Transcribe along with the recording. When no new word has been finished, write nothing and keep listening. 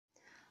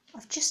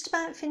I've just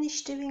about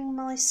finished doing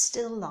my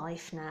still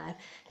life now.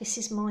 This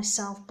is my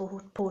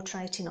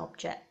self-portrait in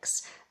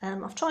objects.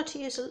 I've tried to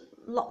use a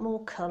lot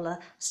more colour.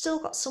 Still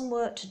got some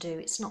work to do,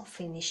 it's not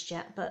finished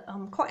yet, but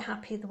I'm quite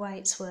happy the way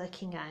it's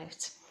working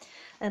out.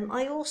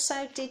 I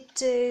also did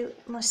do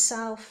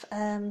myself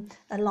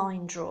a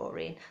line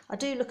drawing. I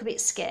do look a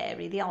bit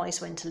scary, the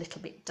eyes went a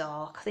little bit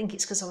dark. I think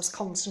it's because I was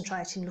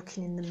concentrating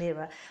looking in the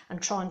mirror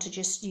and trying to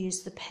just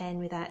use the pen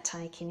without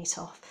taking it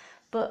off.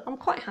 But I'm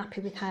quite happy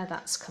with how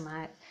that's come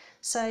out.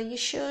 So you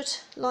should,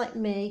 like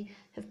me,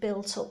 have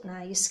built up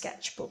now your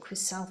sketchbook with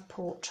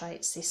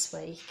self-portraits this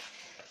week.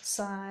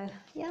 So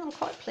yeah, I'm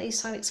quite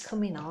pleased how it's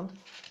coming on.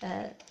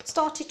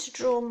 Started to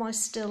draw my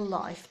still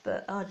life,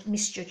 but I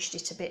misjudged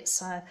it a bit,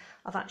 so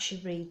I've actually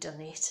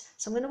redone it.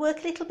 So I'm going to work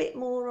a little bit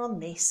more on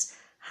this.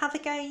 Have a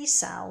go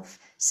yourself,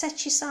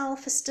 set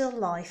yourself a still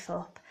life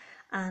up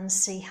and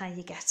see how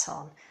you get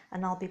on.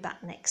 And I'll be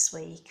back next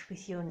week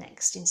with your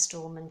next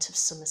instalment of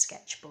Summer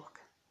Sketchbook.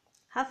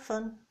 Have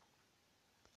fun.